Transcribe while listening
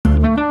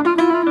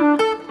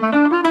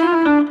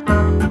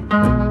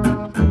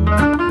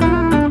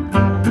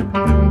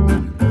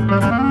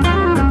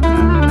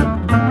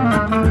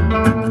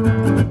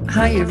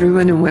Hi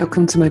everyone and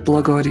welcome to my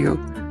blog audio.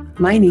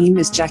 My name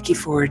is Jackie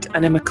Ford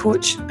and I'm a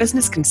coach,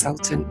 business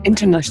consultant,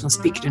 international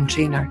speaker and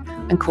trainer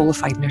and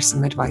qualified nurse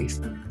and midwife.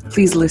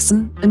 Please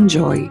listen,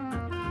 enjoy,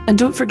 and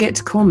don't forget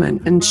to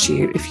comment and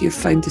share if you've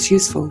found this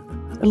useful,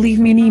 or leave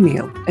me an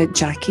email at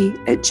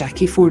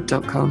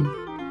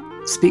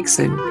jackie@jackieford.com. Speak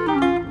soon.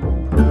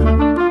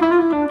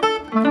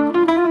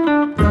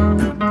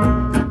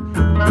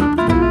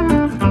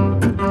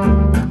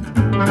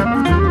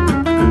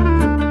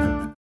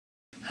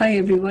 Hi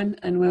everyone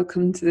and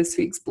welcome to this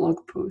week's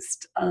blog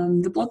post.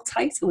 The blog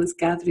title is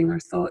Gathering Our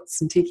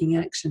Thoughts and Taking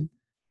Action.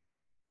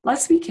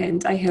 Last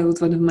weekend I held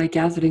one of my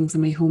gatherings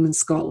in my home in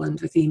Scotland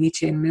with Amy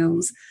Chen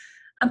Mills,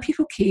 and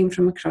people came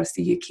from across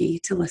the UK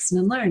to listen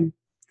and learn.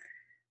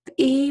 The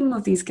aim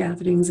of these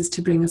gatherings is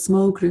to bring a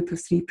small group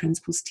of 3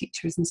 principals,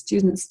 teachers and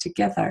students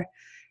together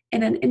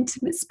in an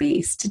intimate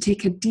space to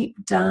take a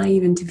deep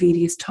dive into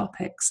various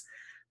topics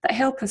that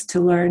help us to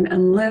learn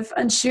and live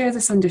and share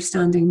this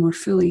understanding more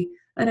fully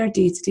in our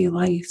day-to-day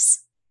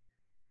lives.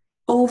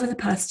 Over the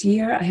past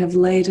year, I have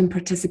led and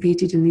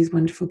participated in these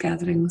wonderful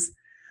gatherings.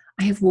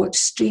 I have watched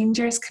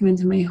strangers come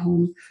into my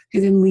home who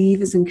then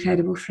leave as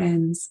incredible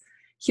friends.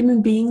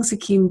 Human beings who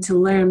came to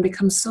learn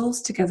become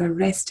souls together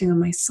resting on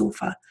my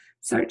sofa,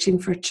 searching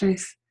for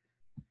truth.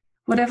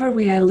 Whatever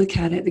way I look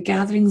at it, the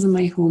gatherings in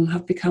my home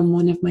have become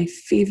one of my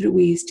favourite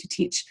ways to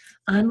teach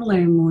and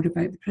learn more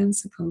about the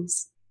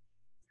principles.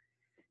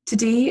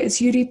 Today,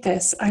 as you read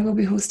this, I will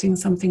be hosting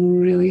something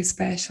really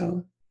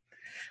special.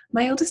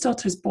 My eldest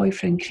daughter's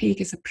boyfriend, Craig,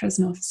 is a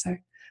prison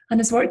officer and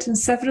has worked in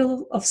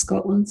several of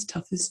Scotland's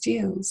toughest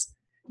jails.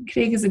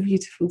 Craig is a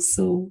beautiful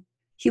soul.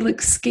 He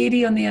looks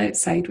scary on the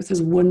outside with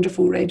his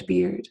wonderful red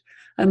beard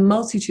and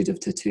multitude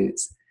of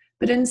tattoos,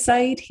 but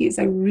inside he is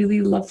a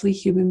really lovely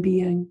human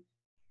being.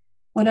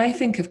 When I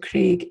think of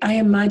Craig, I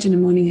imagine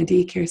him owning a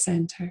daycare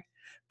centre,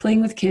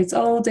 playing with kids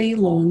all day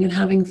long and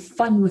having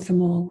fun with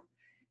them all.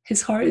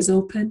 His heart is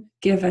open,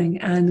 giving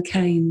and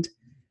kind.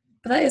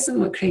 But that isn't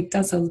what Craig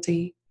does all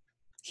day.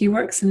 He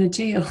works in a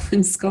jail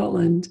in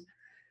Scotland.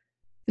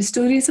 The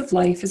stories of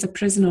life as a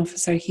prison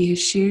officer he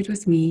has shared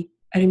with me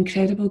are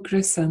incredibly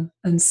gruesome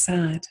and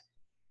sad.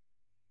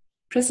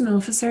 Prison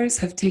officers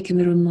have taken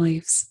their own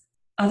lives.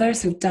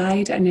 Others have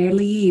died at an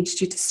early age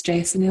due to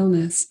stress and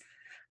illness,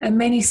 and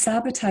many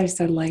sabotage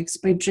their lives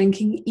by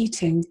drinking,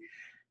 eating,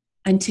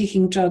 and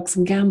taking drugs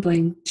and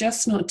gambling,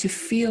 just not to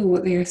feel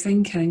what they are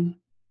thinking.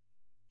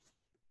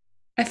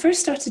 I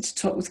first started to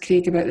talk with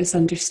Craig about this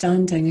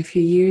understanding a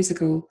few years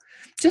ago,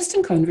 just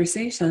in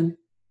conversation.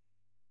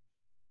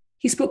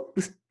 He spoke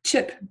with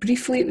Chip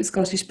briefly at the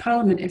Scottish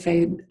Parliament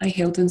event I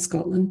held in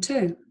Scotland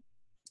too.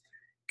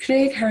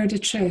 Craig heard a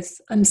truth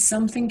and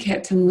something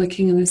kept him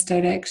looking in this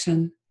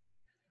direction.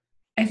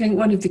 I think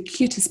one of the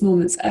cutest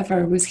moments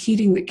ever was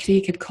hearing that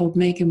Craig had called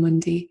Megan one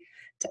day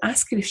to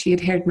ask her if she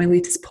had heard my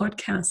latest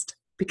podcast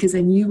because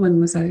a new one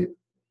was out.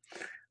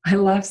 I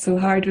laughed so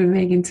hard when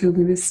Megan told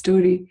me this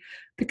story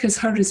because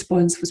her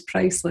response was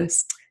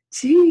priceless.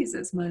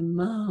 Jesus, my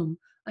mum,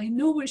 I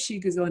know what she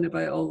goes on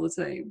about all the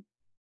time.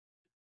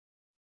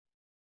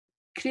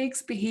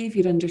 Craig's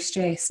behaviour under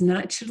stress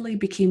naturally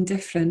became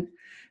different,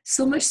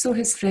 so much so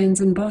his friends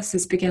and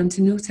bosses began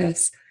to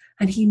notice,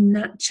 and he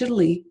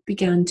naturally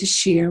began to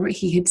share what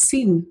he had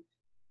seen.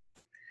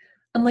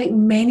 Unlike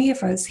many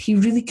of us, he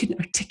really couldn't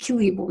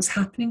articulate what was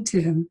happening to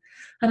him,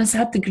 and has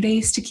had the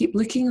grace to keep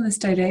looking in this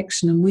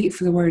direction and wait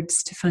for the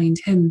words to find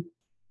him.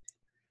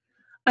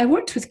 I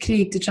worked with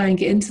Craig to try and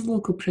get into the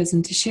local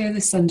prison to share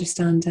this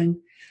understanding,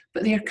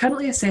 but they are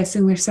currently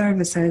assessing their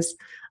services,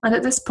 and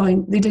at this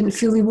point they didn't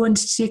feel they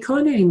wanted to take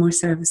on any more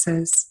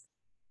services.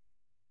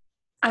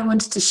 I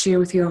wanted to share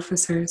with the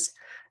officers,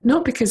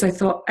 not because I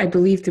thought I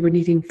believed they were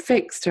needing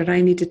fixed or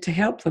I needed to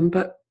help them,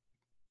 but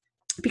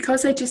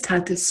because I just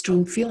had this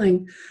strong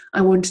feeling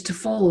I wanted to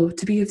follow,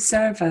 to be of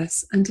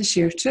service and to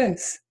share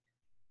truth.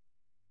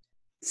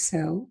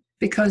 So,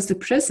 because the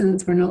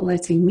prisons were not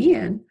letting me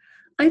in,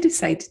 I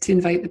decided to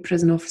invite the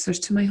prison officers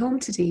to my home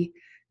today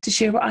to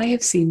share what I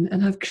have seen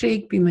and have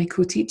Craig be my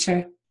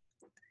co-teacher.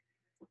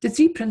 The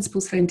 3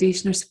 Principles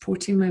Foundation are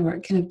supporting my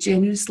work and have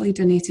generously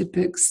donated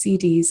books,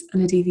 CDs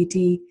and a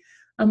DVD,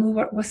 and will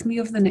work with me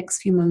over the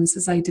next few months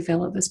as I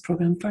develop this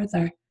programme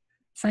further.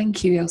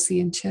 Thank you, Elsie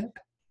and Chip.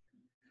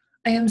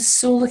 I am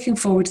so looking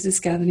forward to this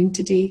gathering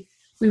today.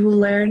 We will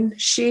learn,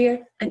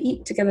 share and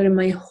eat together in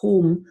my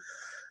home,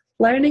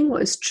 learning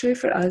what is true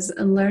for us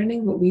and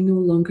learning what we no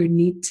longer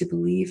need to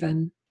believe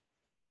in.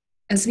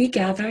 As we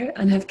gather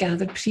and have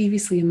gathered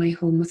previously in my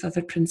home with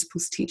other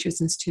principals, teachers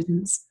and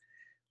students,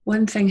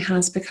 one thing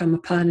has become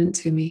apparent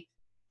to me.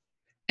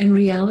 In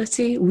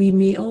reality, we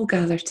may all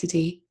gather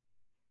today,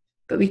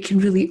 but we can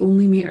really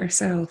only meet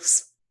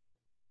ourselves.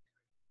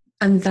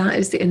 And that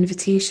is the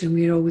invitation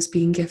we are always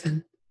being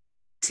given,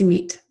 to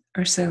meet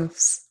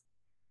ourselves.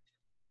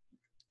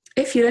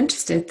 If you're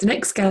interested, the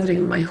next gathering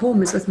at my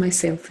home is with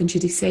myself and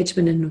Judy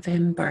Sedgman in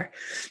November.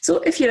 So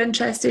if you're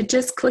interested,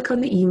 just click on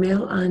the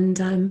email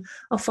and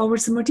I'll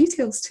forward some more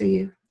details to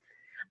you.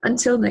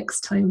 Until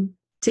next time,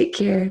 take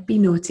care, be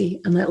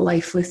naughty, and let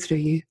life flow through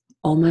you.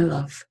 All my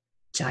love,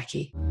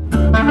 Jackie.